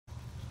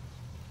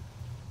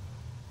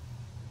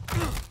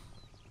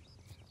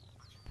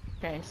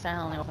Okay,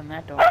 silently open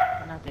that door,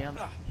 but not the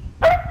other.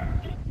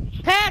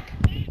 Pack!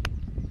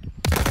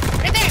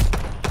 Right there!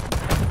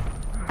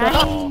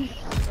 Oh.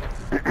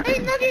 Hey,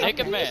 Nugget!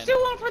 Naked You man. still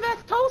want for that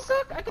toe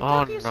suck? I can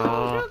talk to you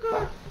so real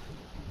good.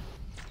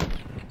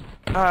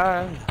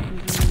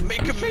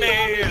 Naked Sure you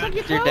man! want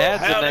me to suck your Your toes?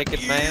 dad's a Hell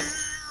naked yeah. man.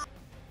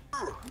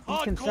 You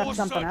can suck Hardcore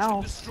something search and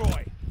else.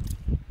 destroy.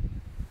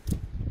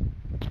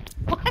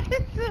 What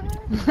is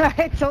that?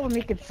 I told him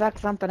he could suck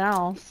something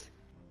else.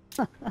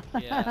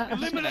 Yeah,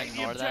 I'm just gonna Eliminate the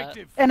ignore that.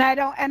 objective. And I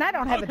don't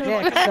have a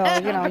dick, so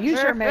you know, use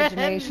your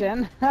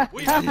imagination.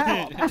 We have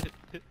the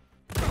bomb.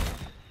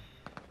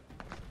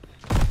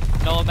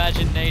 No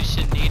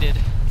imagination needed.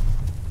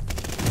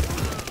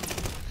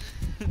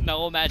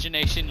 No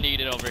imagination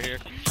needed over here.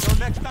 So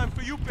next time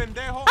for you,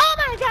 pendejo. Oh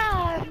my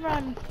god,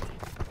 run!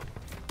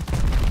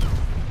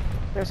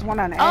 There's one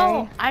on A.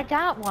 Oh, I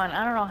got one.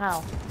 I don't know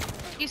how.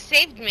 You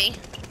saved me.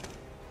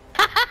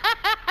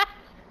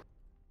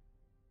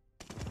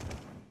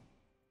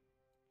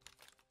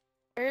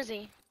 Where is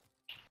he?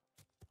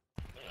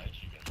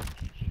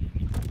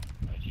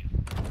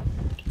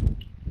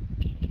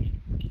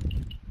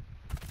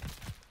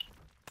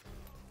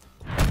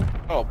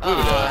 Oh,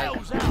 Buddha.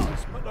 Hell's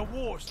ours, but the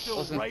war's still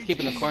Wasn't raging.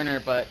 keeping the corner,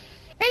 but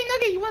Hey,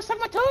 Nugget, you want to suck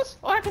my toes?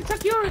 Or I can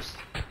suck yours.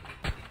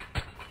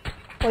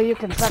 Well, you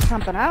can suck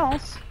something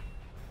else.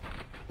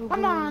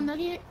 Come on,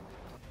 Nugget.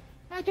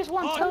 I just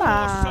want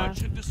Hardcore toes.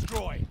 search and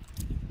destroy.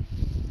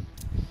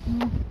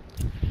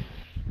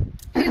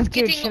 It's Dude,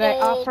 getting should I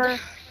old.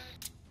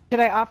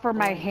 offer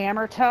my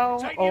hammer toe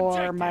Take the or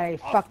objective my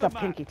off fucked the up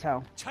map. pinky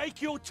toe?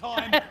 Take your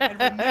time and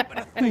remember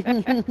to think.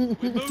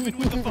 We're moving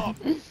with the bomb.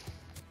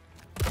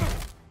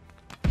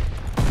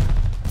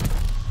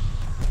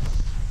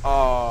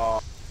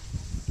 Oh.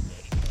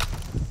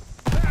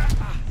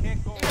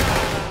 Can't go.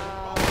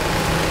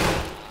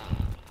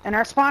 In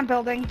our spawn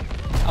building.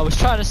 I was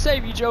trying to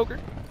save you, Joker.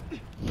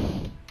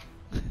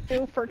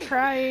 You for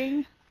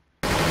trying.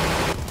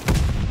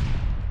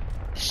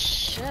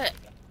 Shit.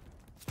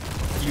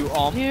 You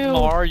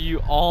Behind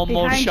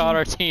almost shot you.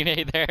 our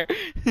teammate there.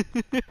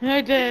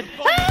 I did.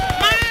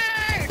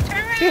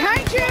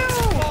 Behind you!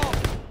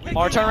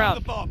 Mar, turn around.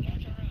 The bomb.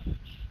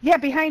 Yeah,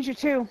 behind you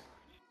too.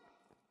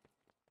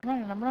 I'm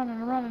running, I'm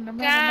running, I'm running, I'm running, I'm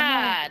running.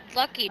 God,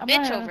 lucky I'm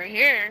bitch running. over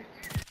here.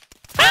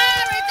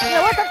 Ah, right there!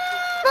 Yeah, what the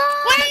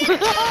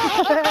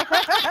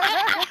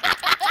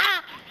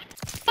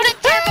What a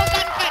turbo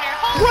gunfighter!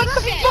 Holy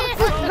shit! fuck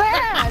was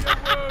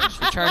that? She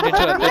turned into a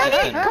fidget Nugget,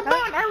 spinner. come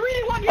on. I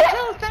really want your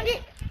toes,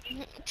 Nugget.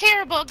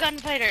 Terrible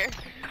gunfighter.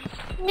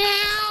 No.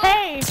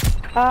 Hey!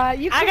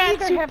 You I can got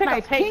either two have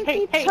my pickups. Hey,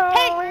 pinky hey, toe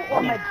hey.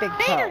 or my big toe.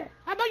 Hater,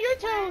 how about your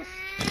toes?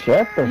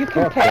 You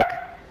can pick.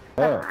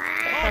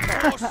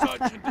 Hardcore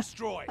search and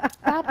destroy.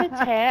 Stop it,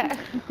 Tat.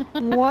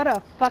 What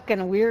a fucking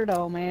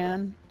weirdo,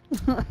 man.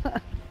 Hold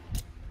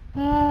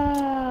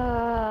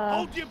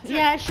the objective.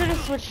 Yeah, I should have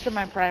switched to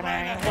my primary.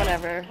 Plan ahead.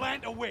 Whatever.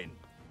 Plan to win.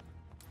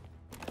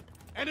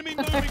 Enemy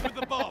moving with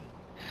the bomb.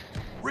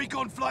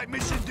 Recon flight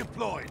mission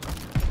deployed.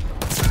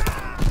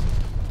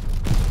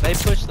 They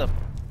pushed them.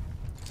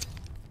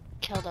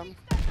 Killed him.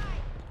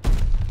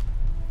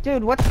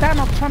 Dude, what's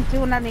Donald Trump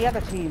doing on the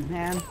other team,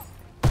 man?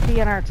 He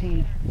on our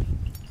team.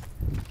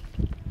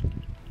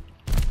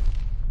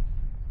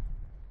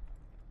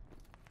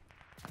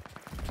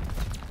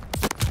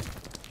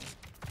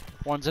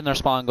 One's in their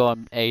spawn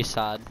going A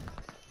side.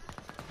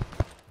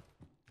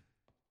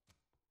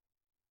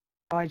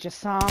 Oh, I just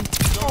saw him.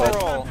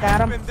 Oh.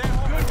 Got him. Good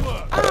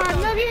work. Ah,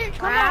 Nugget,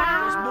 come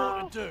There's on.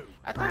 more to do.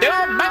 I thought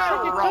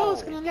your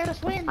toes gonna let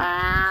us win.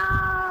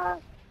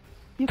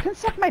 You can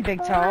suck my big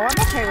toe. I'm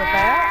okay with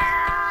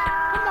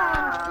that. Come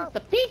on, it's the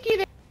pinky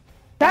there.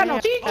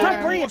 Donald Yeah.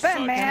 Trump, where you Hardcore search been,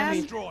 and man?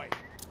 destroy.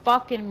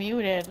 Fucking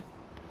muted.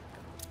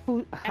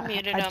 Who- I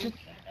muted him.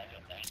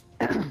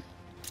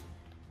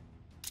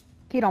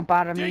 He don't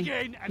bother Dig me.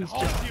 in and He's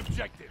hold just- the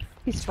objective.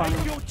 He's Take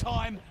fine. your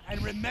time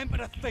and remember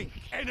to think.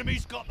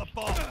 Enemy's got the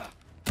bomb.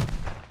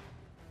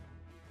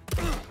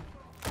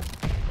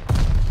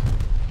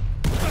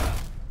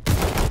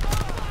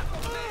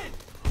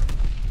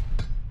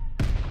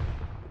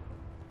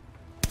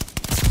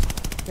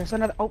 There's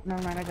another. Oh,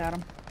 never mind. I got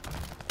him.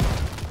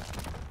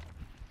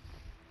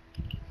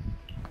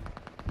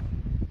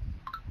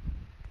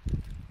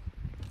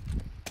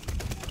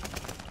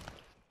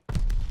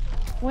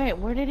 Wait,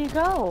 where did he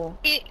go?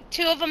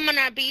 Two of them on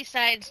our B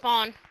side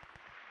spawn.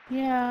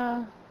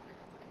 Yeah.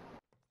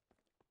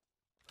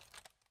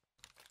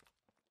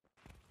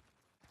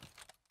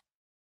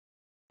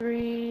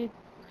 Three,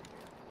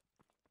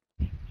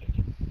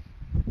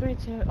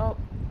 2. Oh,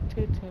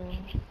 2.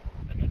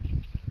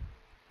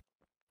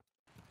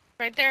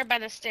 Right there by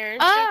the stairs.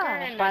 Ah, Joker,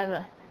 and by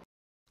the.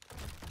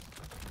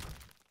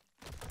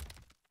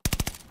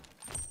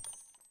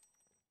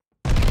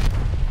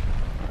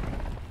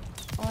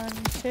 One,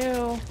 2.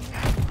 oh,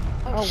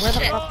 Oh, where the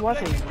shit. fuck was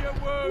he?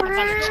 Up on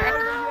the truck,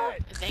 I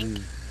think.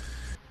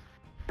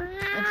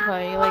 That's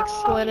why he like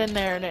slid in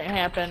there and it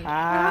happened.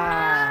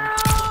 Ah.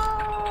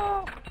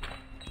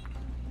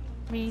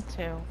 Me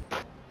too.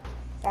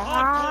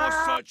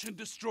 Hardcore search and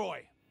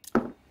destroy.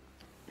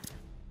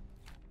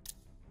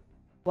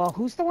 Well,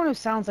 who's the one who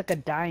sounds like a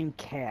dying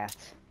cat?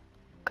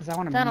 Because I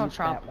want to Donald mute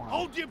Trump. that one.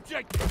 Hold the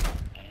objective.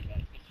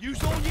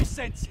 Use all your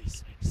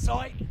senses.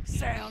 Sight,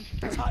 sound,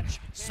 touch,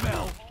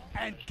 smell,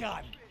 and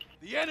gun.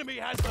 The enemy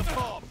has the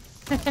bomb.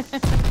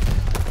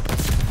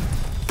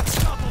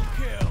 Double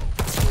kill.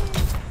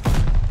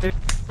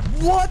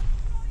 What?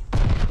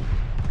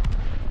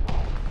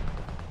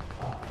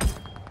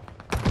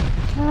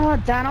 Oh,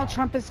 Donald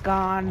Trump is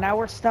gone. Now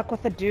we're stuck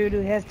with a dude who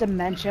has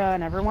dementia,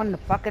 and everyone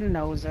fucking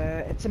knows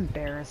it. It's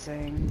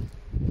embarrassing.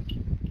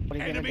 What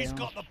are you Enemy's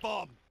gonna do? got the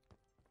bomb.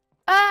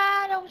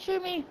 Ah, don't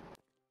shoot me.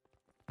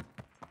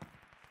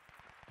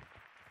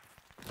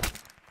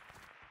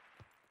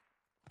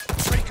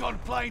 Recon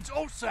planes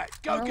all set.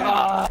 Go get 'em.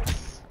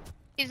 Relax.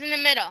 He's in the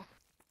middle.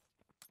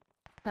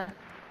 Huh.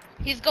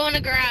 He's going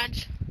to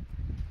garage.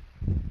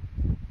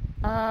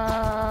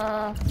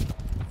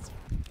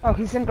 Oh,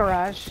 he's in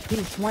garage.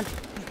 He's went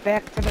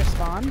back to their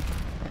spawn.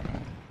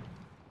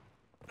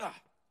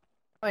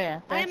 Oh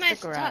yeah, Why am I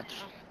that's the garage.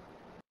 stuck?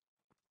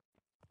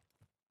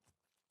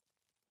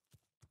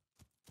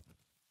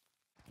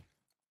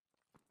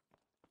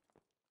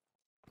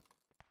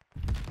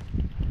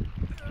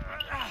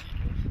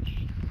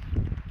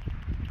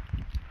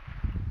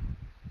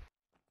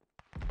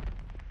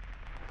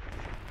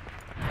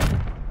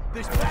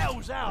 This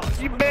battle's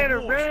ours. You for the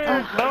better wars.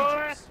 run,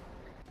 boy.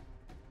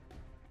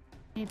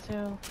 Me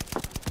too.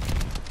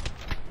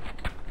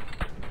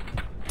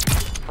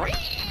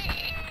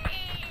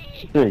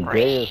 Dude,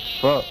 gay as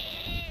fuck.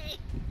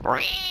 Well,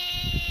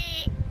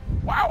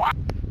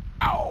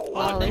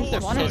 I think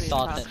they're one of pissed these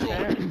off pops at me.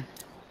 there.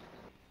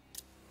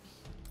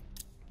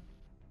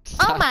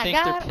 Oh I my think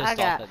they're god, pissed I off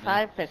got at me.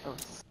 5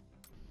 pickles.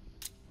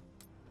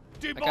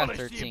 Demolish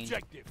the 13.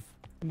 objective.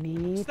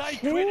 Me Stay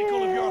too.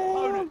 critical of your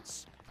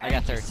opponents. I got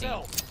And 13.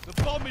 yourself. The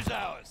bomb is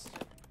ours.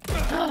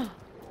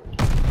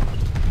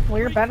 Well,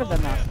 you're better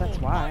than us, that's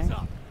why.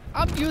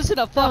 I'm using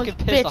a fucking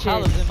Those pistol.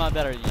 How bitches. is it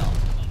better than y'all?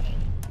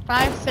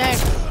 5,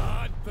 6.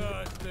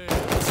 Bloodthirsty.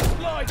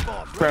 Slide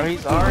bomb. Bro,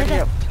 he's already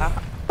up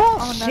top.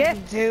 Bullshit, nice.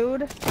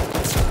 dude.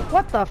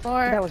 What the f?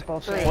 4. That was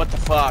bullshit. What the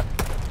fuck?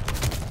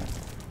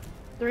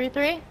 3,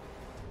 3.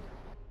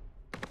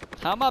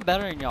 How am I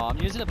better than y'all?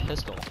 I'm using a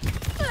pistol.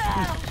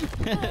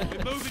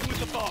 We're moving with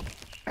the bomb.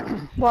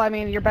 Well, I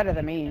mean, you're better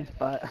than me,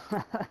 but.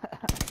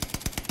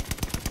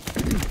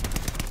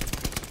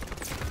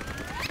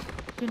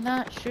 Do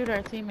not shoot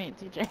our teammate,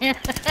 DJ.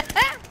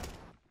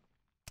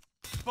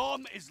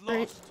 Bomb is Three.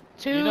 lost.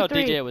 2, You know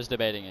 3. DJ was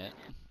debating it.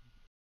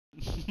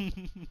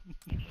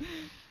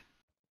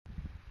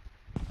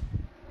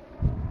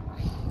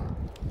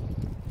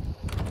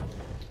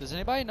 Does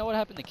anybody know what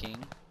happened to King?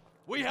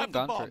 We He's have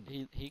been the gone bomb.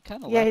 for he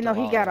kind of Yeah, left no, a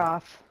he while got ago.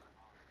 off.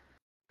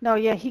 No,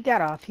 yeah, he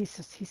got off. He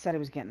said he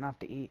was getting off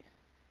to eat.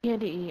 He had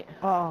to eat.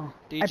 Oh,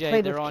 I DJ,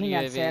 played they're with on King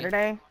on UAV.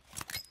 Saturday.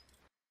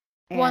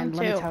 And 1,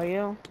 let me 2. tell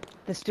you,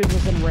 this dude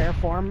was in rare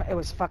form. It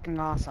was fucking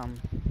awesome.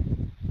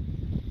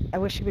 I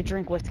wish he would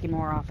drink whiskey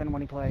more often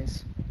when he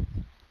plays.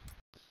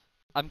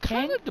 I'm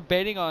kind King? of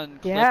debating on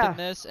clipping Yeah.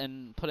 this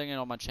and putting it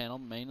on my channel,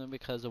 mainly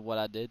because of what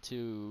I did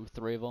to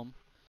 3 of them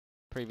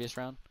previous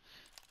round.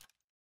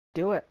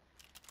 Do it.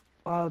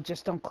 Oh,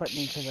 just don't clip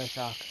me because I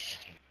suck.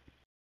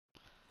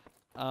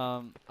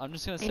 I'm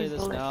just gonna say Please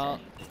this now,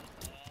 listen.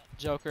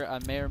 Joker. I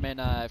may or may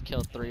not have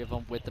killed 3 of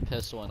them with the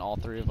pistol, and all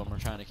 3 of them were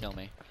trying to kill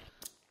me.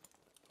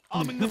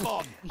 Arming the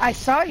bomb. I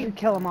saw you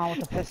kill him all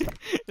with a pistol.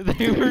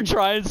 They were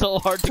trying so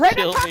hard to Right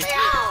kill in me.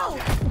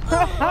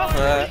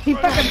 He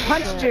fucking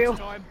punched you.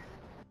 Time.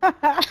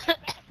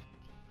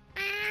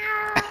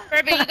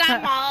 Ruby, you got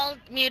them all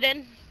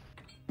muted.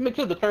 Let me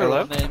kill the Hello? turtle.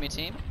 On the enemy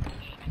team.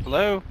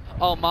 Hello?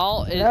 Oh,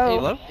 Mal,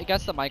 Hello? it got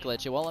the mic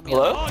glitch. It won't let me.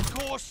 Hello?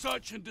 Hardcore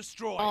search and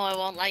destroy. Oh, I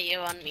won't let you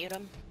unmute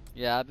him.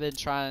 Yeah, I've been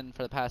trying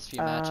for the past few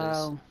matches.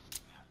 Oh.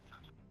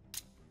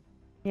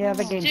 Yeah,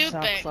 the game Stupid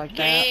sucks like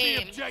that. game.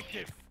 The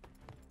objective.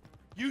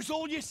 Use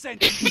all your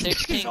senses.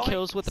 16 Sight,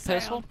 kills with the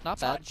pistol? sound, Not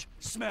bad. touch,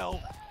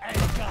 smell, and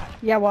gun.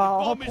 Yeah, well,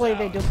 The bomb is hopefully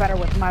they do ours. better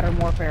with Modern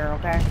Warfare,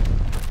 okay?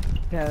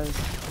 Because,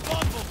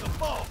 Fumble the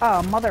bomb.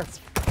 oh, mother,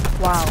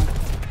 wow,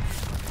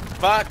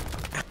 Fuck.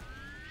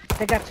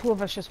 they got 2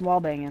 of us just wall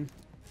banging.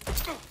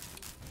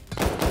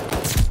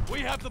 We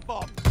have the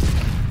bomb.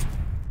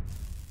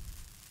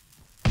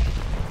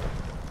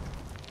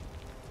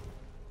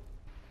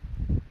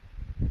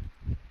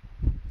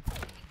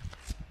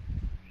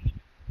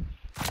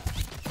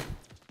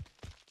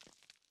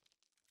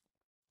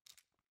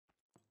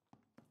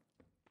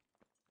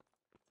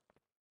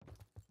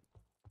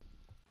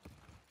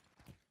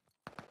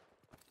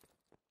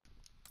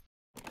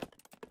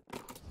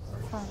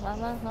 La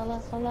la la la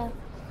la la.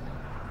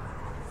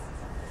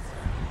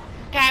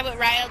 Guy with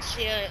Riot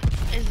Shield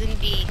is in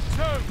B.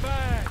 Turn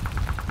back.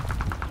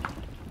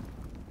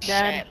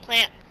 Dead. Shit,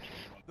 plant.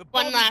 The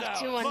One bomb is left, out.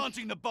 2-1.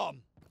 Planting the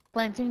bomb.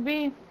 Planting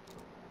B.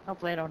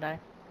 Hopefully I don't die.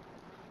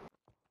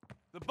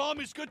 The bomb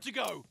is good to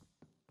go.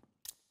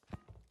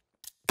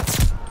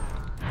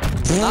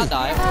 Not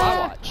die. Why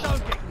watch?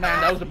 Don't get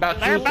Man, that was about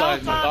They're suicide,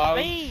 both my on dog.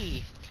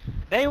 B.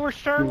 They were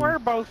sure were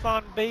both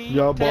on B.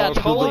 Y'all Yeah, about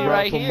to feel totally the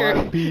right wrath of here.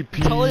 my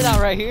PP. Totally not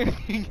right here.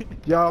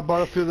 Y'all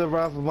about to feel the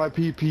wrath of my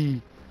PP.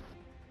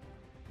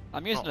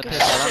 I'm using a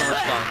pistol. I don't know what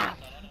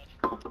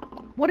you're talking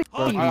about. What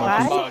are you, I'm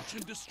five? about- Search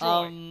and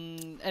destroy.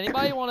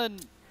 Anybody want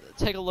to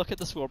take a look at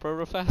the scoreboard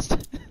real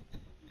fast?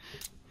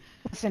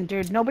 Listen,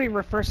 dude, nobody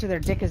refers to their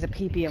dick as a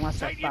peepee unless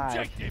they're Take the 5.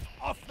 objective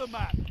off the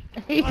map.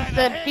 He Plan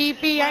said ahead,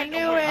 PP, I plan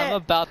knew away. I'm it.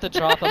 about to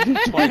drop a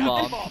 20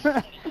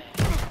 bomb.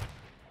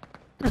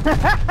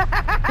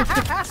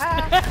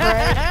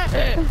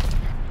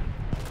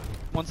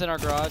 One's in our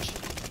garage.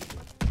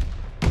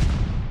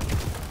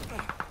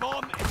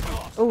 Bomb is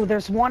lost. Oh,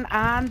 there's one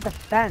on the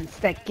fence,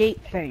 that gate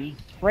thing,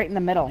 right in the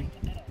middle.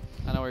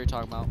 I know what you're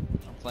talking about.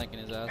 I'm flanking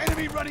his ass.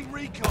 Enemy running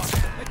recon.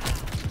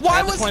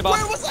 Why was? Where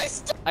was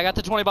I? I got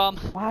the 20 bomb.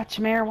 Watch,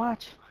 Mayor,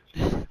 watch.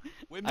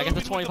 We're I got the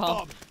moving 20 with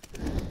bomb.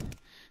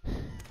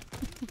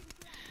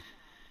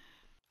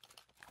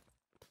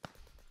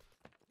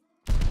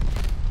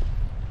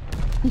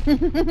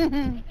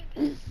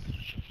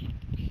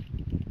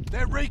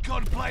 Their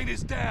recon plane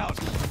is down.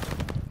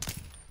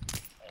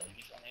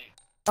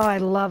 Oh, I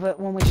love it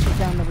when we shoot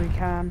down the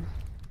recon.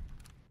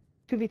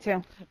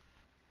 2v2.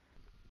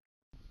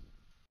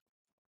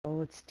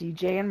 Oh, it's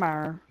DJ and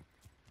Mar.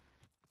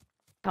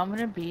 Coming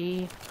to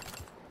B.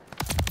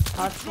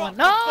 Touch Drop one.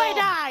 the No, I bomb.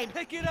 died.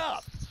 Pick it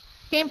up.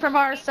 Came from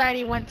our side.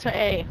 He went to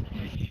A.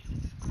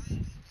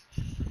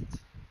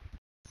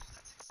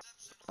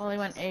 Well, he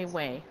went A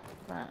way.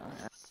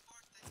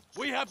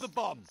 We have the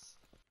bomb.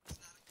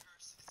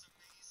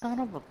 Son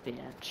of a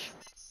bitch.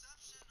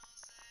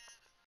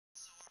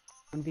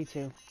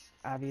 1v2,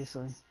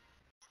 obviously.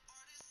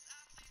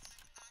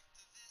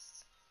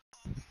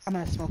 I'm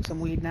gonna smoke some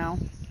weed now.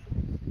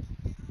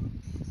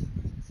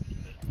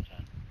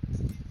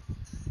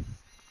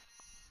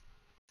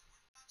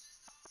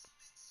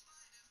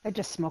 I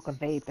just smoke a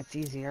vape, it's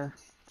easier.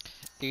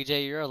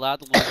 DJ, you're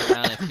allowed to look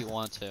around if you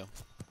want to.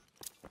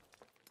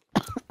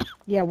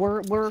 Yeah,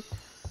 we're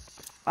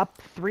up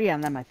 3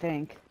 on them, I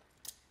think.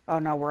 Oh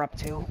no, we're up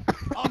 2.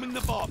 I'm in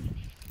the bomb.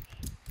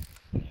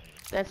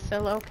 That's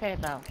still okay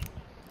though.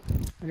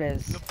 It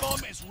is. The bomb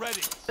is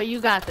ready. But you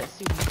got this.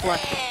 You can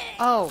flush it.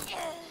 Oh.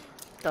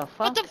 The fuck?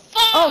 What the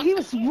fuck? Oh, he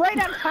was right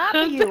on top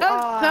of you!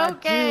 That's Oh,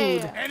 okay.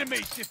 dude.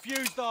 Enemies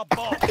defused our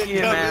bomb.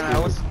 Yeah, man, I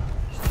was.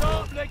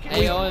 Stop licking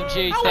Hey, me.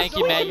 OMG, thank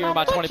you, Matt. You're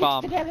my 20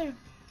 bomb.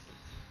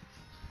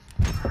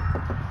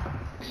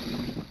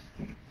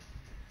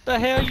 The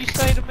hell you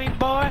say to me,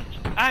 boy?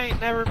 I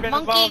ain't never been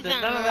involved in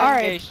Monkeys none of on. that gay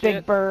Alright, shit.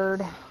 Big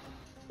Bird.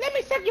 Let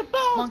me suck your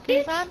balls,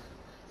 Monkeys bitch. on?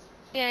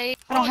 Yeah.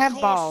 I don't have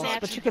Hardcore balls, search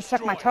but and you could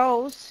suck my destroy.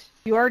 toes.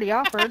 You already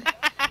offered.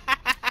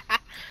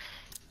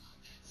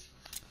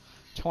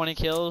 20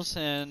 kills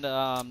and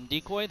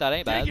decoy. That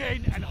ain't bad.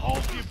 Dig in and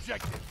hold the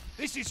objective.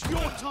 This is your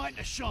time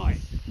to shine.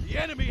 The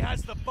enemy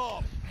has the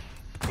bomb.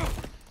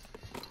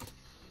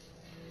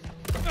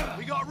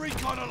 We got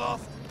recon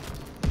aloft.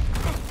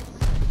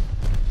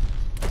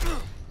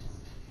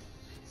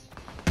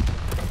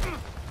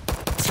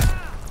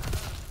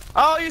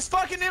 Oh, he's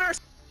fucking in our.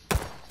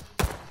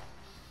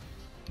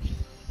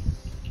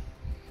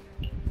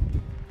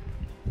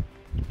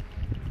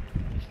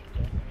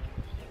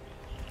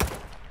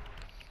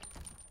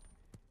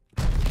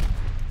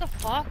 The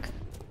fuck?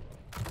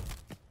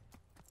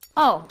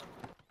 Oh.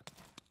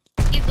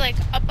 He's like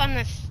up on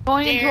the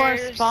Going into our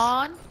stairs.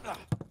 spawn.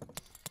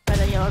 By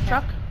the yellow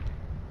truck.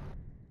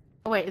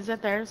 Oh wait, is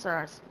it theirs or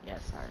ours?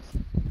 Yes, ours.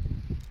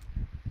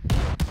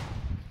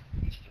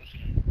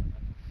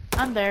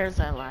 On theirs,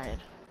 I lied.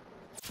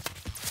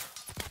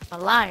 A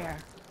liar.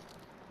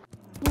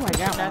 Ooh, I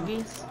got one.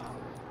 Duggies.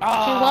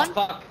 Ah, 2-1?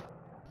 fuck.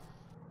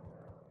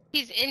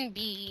 He's in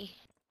B.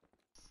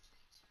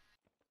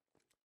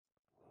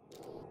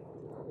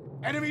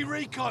 Enemy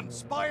recon.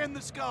 Spy in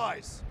the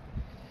skies.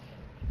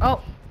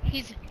 Oh.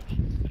 He's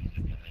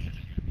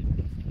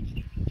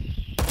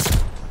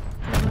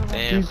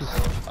Damn. Jesus.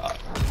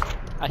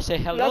 I say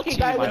hello Lucky to you,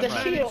 guy my with the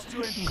friend. shield.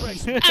 Managed to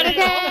impress.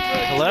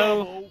 Okay.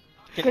 Hello?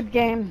 Good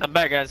game. I'm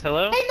back, guys.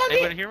 Hello? Hey,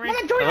 Anybody Nugget, hear me?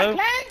 wanna join Hello? our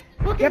clan?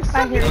 We'll Yep, get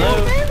I hear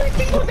something you. every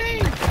single day.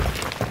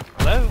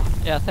 Hello?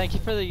 Yeah, thank you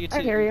for the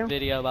I hear you. YouTube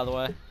video, by the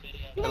way.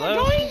 You wanna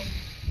Hello?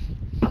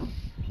 join?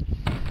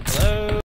 Hello?